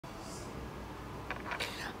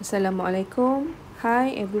Assalamualaikum.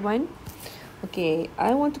 Hi everyone. Okay,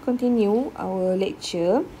 I want to continue our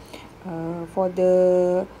lecture for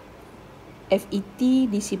the FET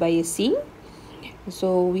DC biasing.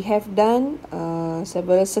 So we have done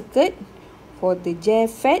several circuit for the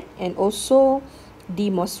JFET and also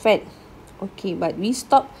DMOSFET. Okay, but we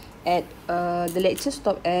stop at the lecture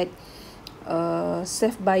stop at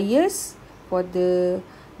self bias for the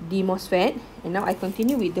DMOSFET, and now I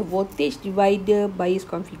continue with the voltage divider bias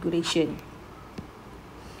configuration.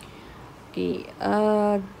 Okay,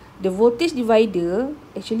 the voltage divider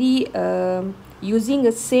actually using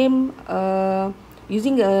a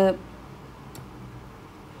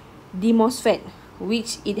DMOSFET,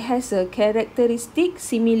 which it has a characteristic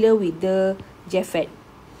similar with the JFET.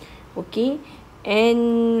 Okay,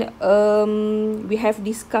 and we have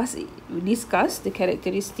discussed the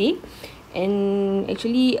characteristic, and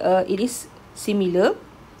actually it is similar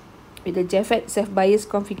with the JFET self-bias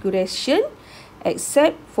configuration,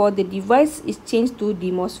 except for the device is changed to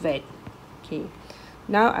DMOSFET. Okay,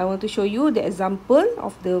 now I want to show you the example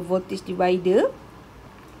of the voltage divider.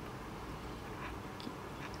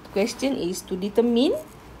 The question is to determine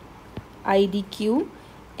IDQ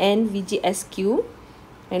and VGSQ,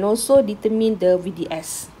 and also determine the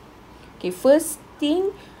VDS. Okay, first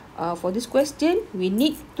thing, for this question, we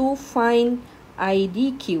need to find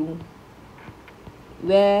IDQ,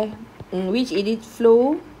 which it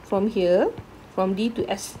flow from here, from D to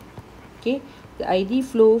S. Okay, the ID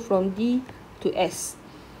flow from D to S,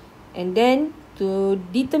 and then to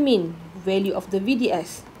determine value of the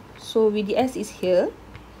VDS. So VDS is here,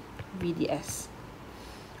 VDS.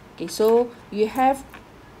 Okay, so you have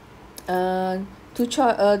two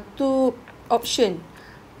option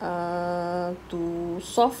to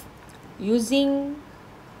solve using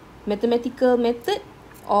mathematical method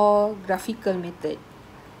or graphical method.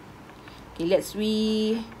 Okay, let's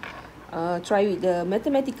try with the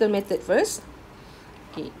mathematical method first.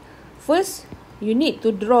 Okay, first you need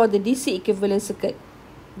to draw the DC equivalent circuit.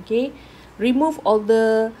 Okay, remove all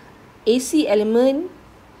the AC element,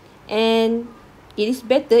 and it is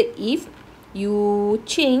better if you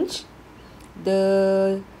change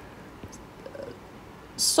the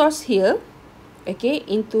source here, okay,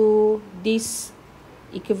 into this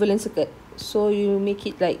equivalent circuit. So you make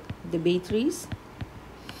it like the batteries,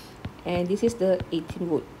 and this is the 18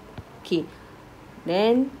 volt. Okay,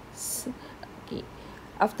 then okay,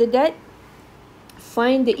 after that,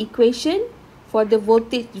 find the equation for the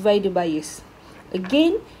voltage divider bias.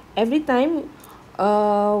 Again, every time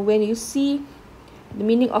when you see the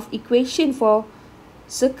meaning of equation for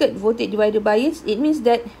circuit voltage divider bias, it means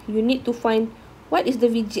that you need to find what is the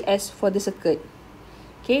VGS for the circuit.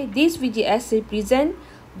 Okay, this VGS represent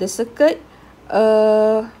the circuit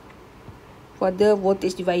for the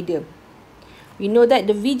voltage divider. We know that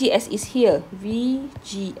the VGS is here,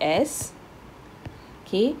 VGS.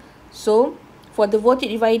 Okay, so for the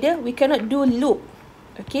voltage divider, we cannot do loop.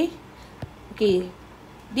 Okay,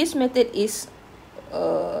 this method is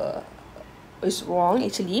wrong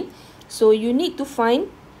actually. So you need to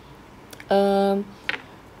find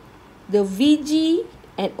the VG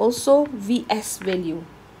and also VS value.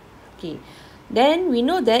 Okay, then we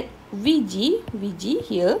know that VG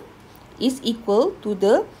here is equal to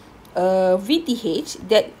the VTH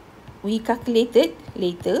that we calculated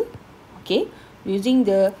later. Okay, using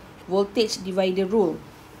the voltage divider rule.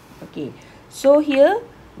 Okay, so here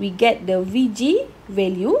we get the VG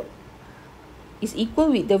value is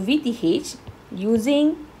equal with the VTH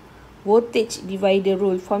using voltage divider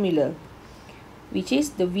rule formula, which is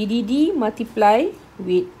the VDD multiply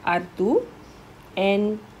with R2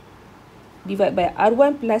 and divide by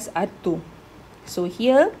R1 plus R2. So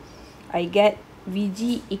here I get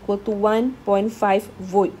VG equal to 1.5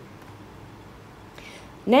 volt.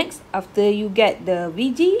 Next, after you get the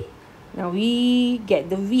VG, now we get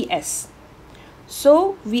the VS.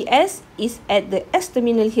 So VS is at the S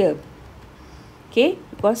terminal here. Okay,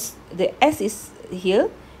 because the S is here,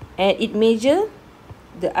 and it measure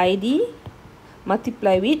the ID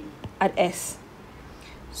multiply with RS.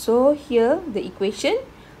 So here the equation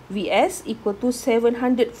VS equal to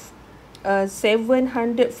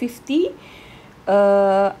 750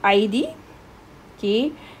 ID.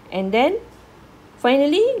 Okay, and then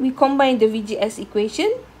finally we combine the VGS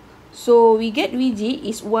equation, so we get VG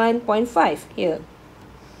is 1.5 here,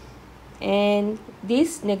 and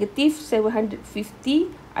this negative 750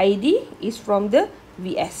 ID is from the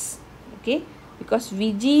VS. Okay, because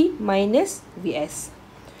VG minus VS.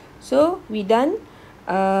 So we done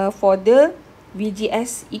for the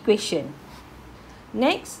VGS equation.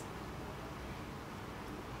 Next,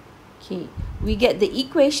 okay, we get the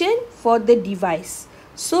equation for the device.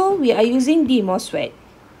 So we are using DMOSFET.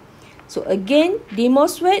 So again,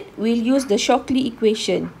 DMOSFET will use the Shockley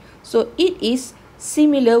equation. So it is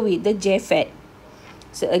similar with the JFET.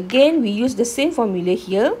 So again, we use the same formula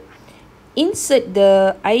here. Insert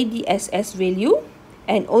the IDSS value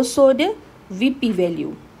and also the VP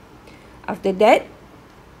value. After that,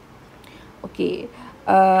 okay,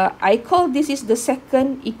 I call this is the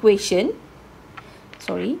second equation.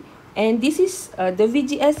 Sorry. And this is, the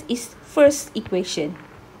VGS is first equation.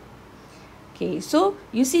 Okay, so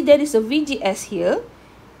you see there is a VGS here.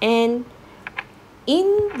 And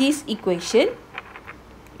in this equation,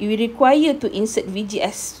 you require to insert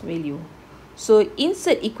VGS value. So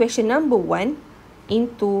insert equation number 1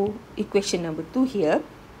 into equation number 2 here.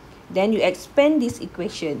 Then you expand this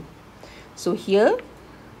equation. So here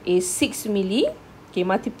is 6 milli. Okay,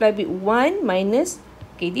 multiply with 1 minus,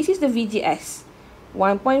 okay, this is the VGS.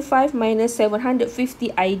 1.5 minus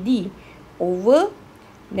 750 ID over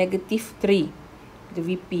negative 3, the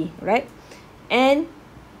VP, right? And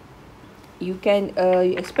you can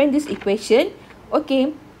you expand this equation.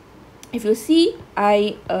 Okay, if you see,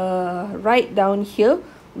 I write down here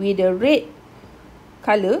with the red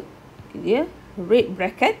color, yeah, red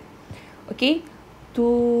bracket. Okay,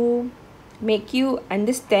 to make you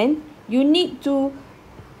understand, you need to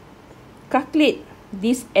calculate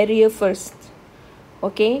this area first.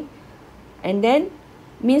 Okay, and then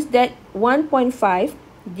means that 1.5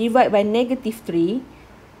 divided by negative 3,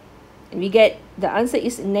 we get the answer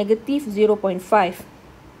is negative 0.5.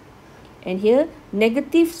 And here,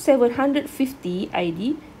 negative 750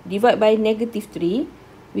 ID divided by negative 3,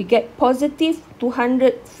 we get positive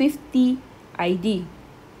 250 ID.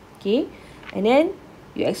 Okay, and then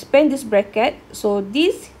you expand this bracket, so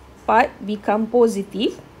this part become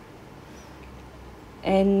positive,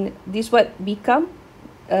 and this what become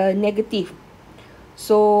negative.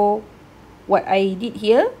 So what I did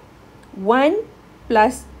here, 1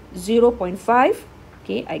 plus 0.5,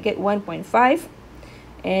 okay, I get 1.5,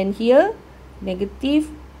 and here negative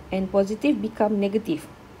and positive become negative.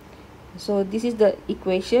 So this is the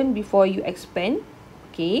equation before you expand.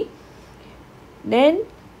 Okay, then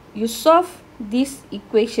you solve this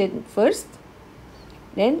equation first,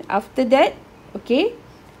 then after that, okay,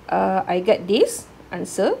 I get this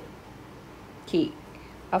answer. Okay,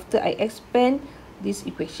 after I expand this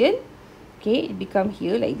equation, okay, it become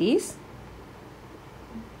here like this.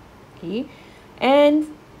 Okay, and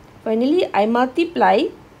finally I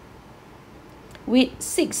multiply with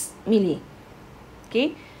 6 milli.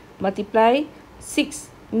 Okay, multiply 6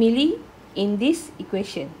 milli in this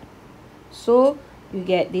equation, so you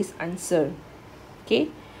get this answer.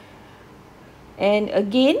 Okay, and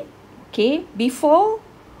again, okay, before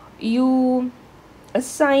you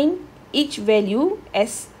assign each value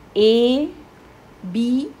as A,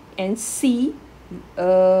 B and C,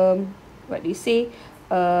 what do you say,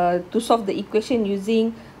 to solve the equation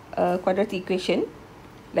using quadratic equation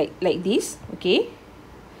like this. Okay,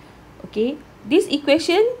 okay, this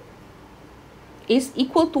equation is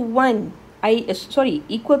equal to 1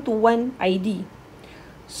 equal to 1 ID.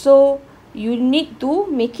 So you need to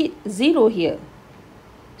make it 0 here.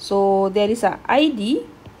 So there is a ID,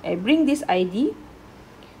 I bring this ID,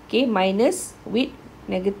 okay, minus with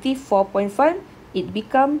negative 4.5, it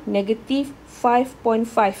become negative 5.5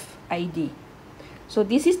 ID. So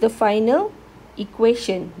this is the final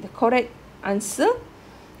equation, the correct answer.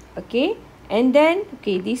 Okay, and then,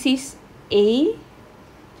 okay, this is A,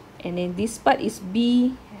 and then this part is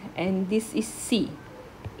B, and this is C.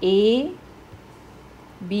 A,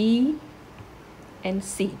 B, and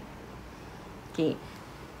C. Okay,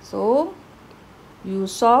 so you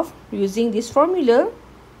solve using this formula.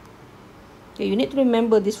 Okay, you need to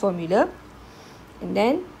remember this formula, and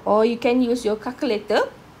then, or you can use your calculator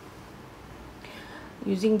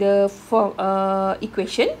using the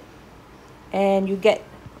equation, and you get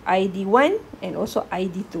ID1 and also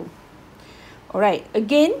ID2. Alright,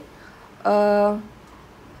 again,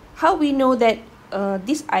 how we know that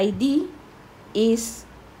this ID is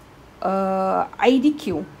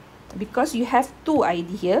IDQ? Because you have two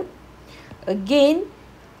ID here. Again,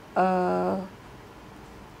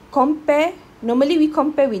 compare, normally we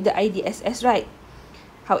compare with the IDSS, right?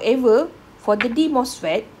 However, for the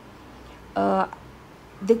DMOSFET,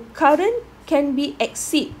 the current can be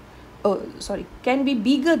can be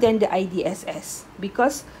bigger than the IDSS,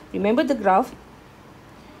 because remember the graph.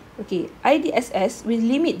 Okay, IDSS will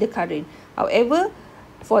limit the current. However,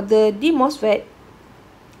 for the DMOSFET,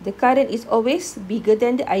 the current is always bigger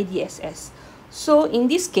than the IDSS. So in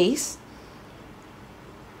this case,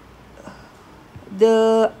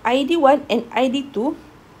 the ID1 and ID2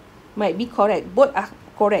 might be correct. Both are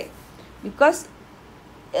correct, because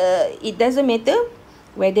it doesn't matter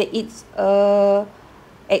whether it's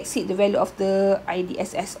exceed the value of the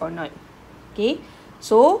IDSS or not. Okay,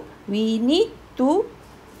 so we need to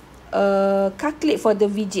calculate for the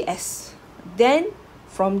VGS. Then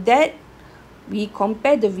from that, we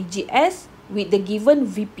compare the VGS with the given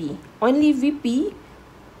VP. Only VP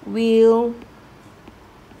will,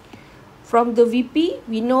 from the VP,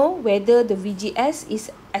 we know whether the VGS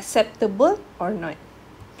is acceptable or not.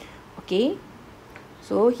 Okay,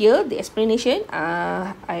 so here the explanation,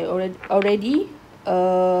 I already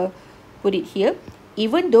put it here.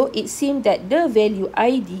 Even though it seems that the value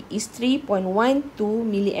ID is 3.12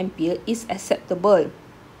 milliampere is acceptable,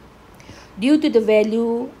 due to the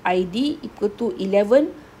value ID equal to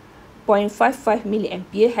 11.55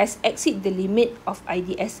 milliampere has exceeded the limit of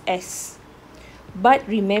IDSS. But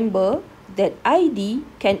remember that ID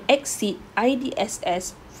can exceed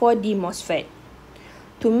IDSS for DMOSFET.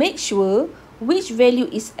 To make sure which value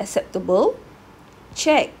is acceptable,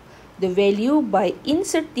 check the value by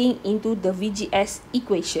inserting into the VGS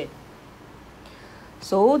equation.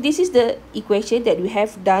 So this is the equation that we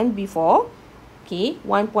have done before. Okay,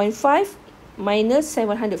 1.5 minus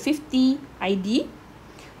 750 ID.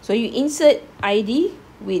 So you insert ID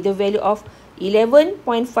with the value of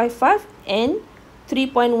 11.55 and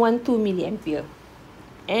 3.12 milliampere,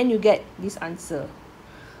 and you get this answer.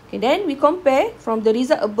 Okay, then we compare from the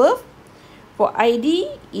result above. For ID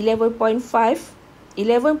 11.55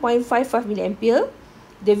 milliampere,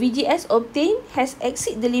 the VGS obtained has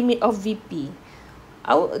exceeded the limit of VP.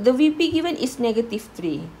 The VP given is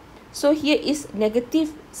 -3. So here is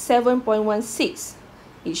 -7.16.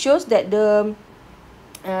 It shows that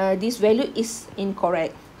this value is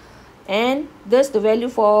incorrect. And thus the value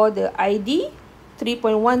for the ID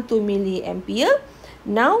 3.12 milliampere.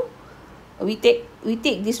 Now we take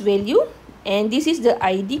this value, and this is the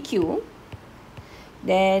IDQ.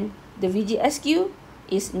 Then the VGSQ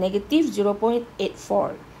is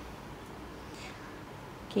 -0.84.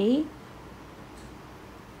 Okay.